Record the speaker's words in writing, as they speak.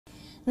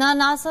Now,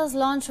 NASA's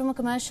launch from a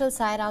commercial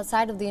site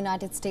outside of the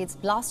United States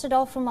blasted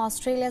off from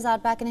Australia's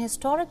outback in a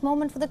historic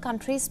moment for the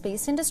country's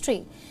space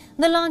industry.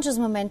 The launch is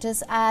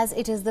momentous as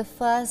it is the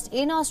first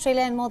in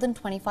Australia in more than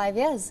 25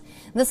 years.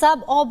 The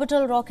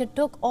suborbital rocket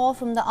took off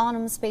from the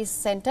Alpha Space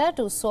Centre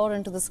to soar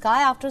into the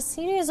sky after a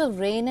series of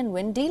rain and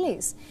wind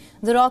delays.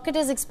 The rocket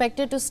is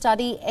expected to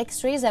study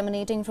X-rays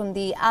emanating from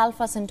the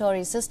Alpha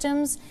Centauri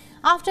systems.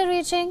 After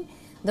reaching,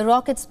 the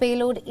rocket's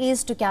payload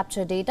is to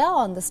capture data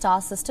on the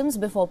star systems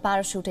before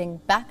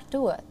parachuting back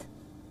to Earth.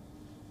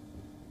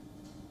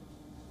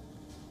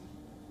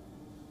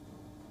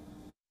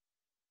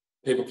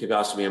 People keep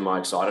asking me, am I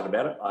excited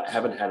about it? I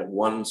haven't had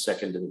 1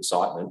 second of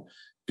excitement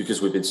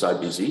because we've been so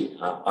busy.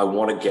 I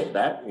want to get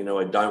that.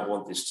 I don't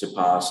want this to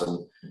pass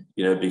and,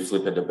 be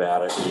flippant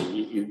about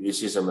it.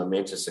 This is a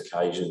momentous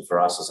occasion for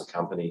us as a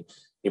company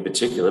in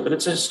particular, but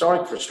it's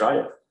historic for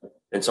Australia.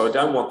 And so I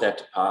don't want that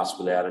to pass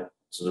without it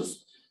sort of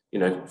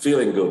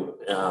feeling good.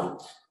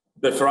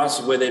 But for us,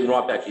 we're then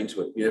right back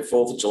into it.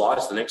 4th of July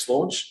is the next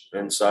launch.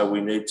 And so we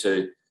need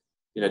to,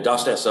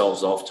 dust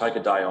ourselves off, take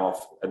a day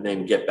off, and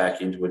then get back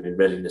into it in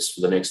readiness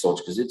for the next launch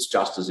because it's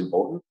just as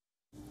important.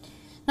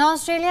 Now,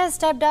 Australia has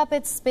stepped up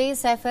its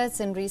space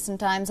efforts in recent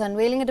times,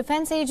 unveiling a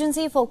defence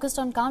agency focused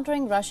on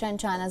countering Russia and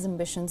China's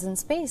ambitions in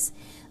space.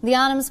 The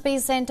Alpha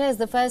Space Centre is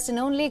the first and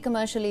only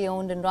commercially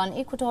owned and run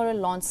equatorial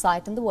launch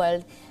site in the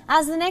world.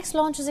 As the next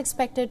launch is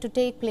expected to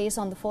take place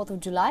on the 4th of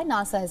July,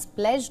 NASA has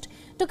pledged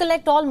to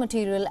collect all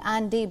material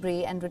and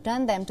debris and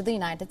return them to the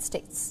United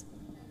States.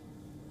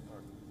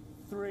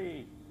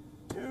 3,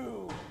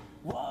 2,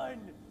 1,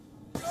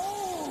 go!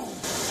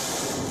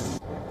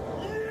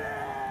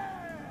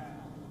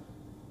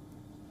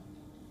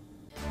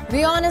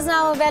 WION is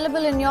now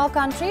available in your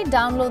country.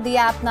 Download the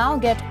app now.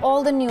 Get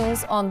all the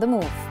news on the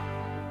move.